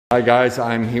Hi guys,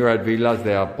 I'm here at Villas de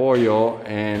Apoyo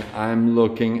and I'm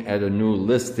looking at a new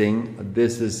listing.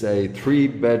 This is a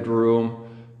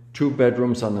 3-bedroom, 2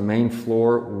 bedrooms on the main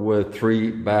floor with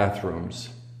 3 bathrooms.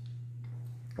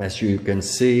 As you can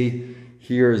see,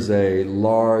 here's a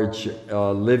large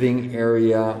living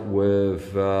area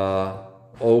with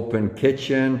open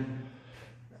kitchen.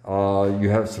 You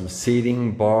have some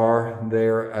seating bar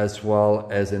there as well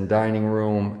as in dining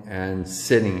room and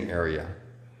sitting area.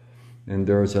 And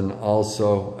there's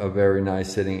also a very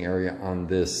nice sitting area on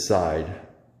this side.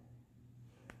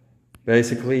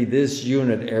 Basically, this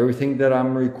unit, everything that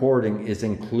I'm recording is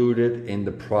included in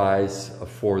the price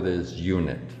for this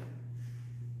unit.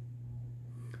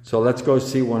 So let's go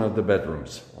see one of the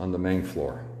bedrooms on the main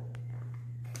floor.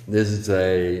 This is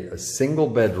a single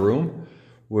bedroom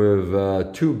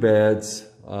with 2 beds.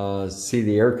 See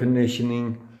the air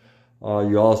conditioning.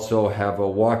 You also have a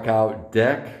walkout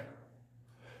deck.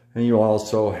 And you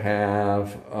also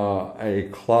have a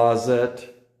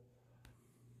closet,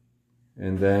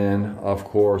 and then of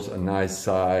course a nice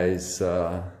size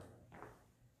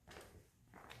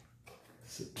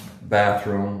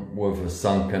bathroom with a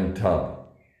sunken tub,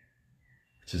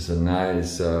 which is a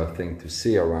nice thing to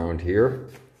see around here.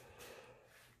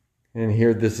 And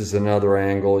here, this is another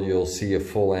angle. You'll see a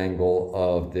full angle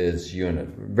of this unit.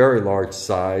 Very large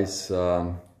size,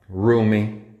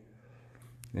 roomy.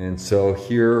 And so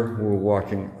here we're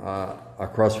walking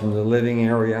across from the living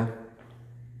area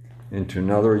into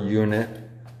another unit.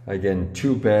 Again,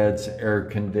 2 beds, air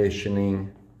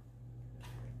conditioning,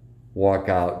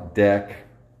 walkout deck.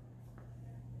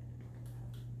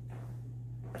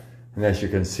 And as you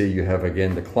can see, you have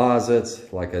again the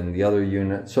closets like in the other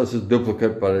unit. So it's a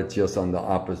duplicate, but it's just on the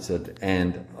opposite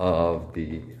end of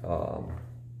the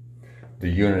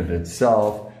unit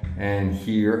itself. And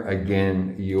here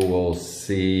again, you will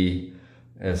see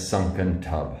a sunken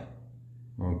tub,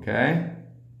 okay?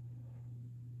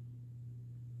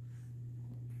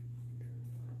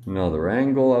 Another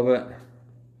angle of it.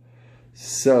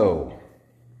 So,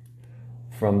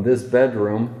 from this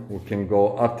bedroom, we can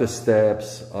go up the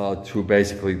steps to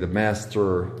basically the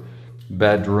master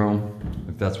bedroom,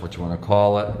 if that's what you want to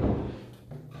call it.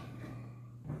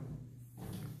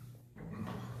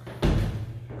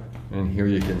 And here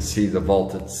you can see the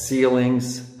vaulted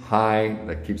ceilings, high,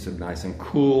 that keeps it nice and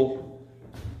cool.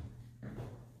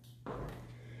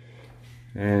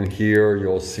 And here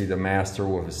you'll see the master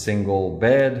with a single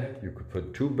bed. You could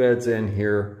put 2 beds in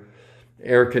here.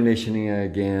 Air conditioning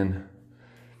again.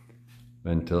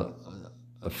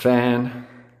 A fan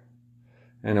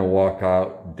and a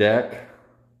walkout deck.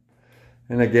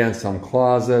 And again, some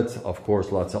closets, of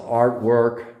course, lots of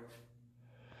artwork.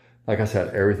 Like I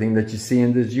said, everything that you see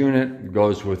in this unit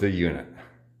goes with the unit.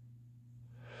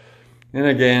 And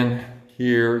again,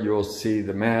 here you'll see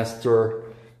the master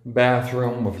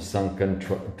bathroom with a sunken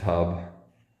tub.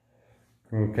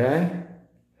 Okay,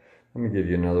 let me give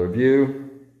you another view.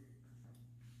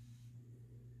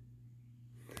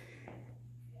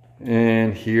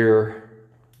 And here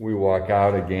we walk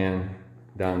out again,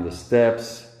 down the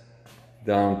steps,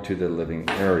 down to the living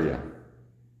area.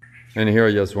 And here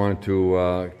I just wanted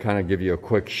to kind of give you a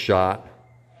quick shot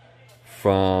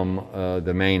from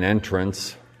the main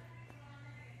entrance,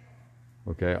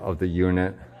 okay, of the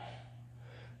unit.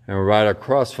 And right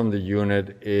across from the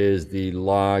unit is the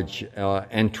large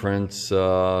entrance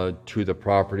to the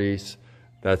properties.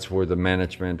 That's where the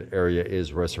management area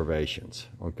is, reservations,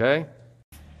 okay?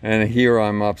 And here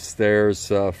I'm upstairs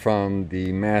from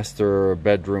the master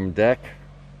bedroom deck.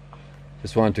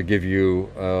 Just wanted to give you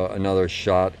another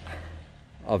shot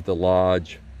of the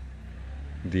lodge,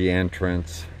 the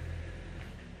entrance.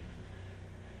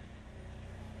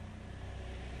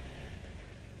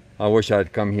 I wish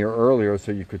I'd come here earlier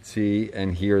so you could see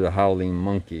and hear the howling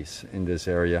monkeys in this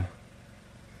area.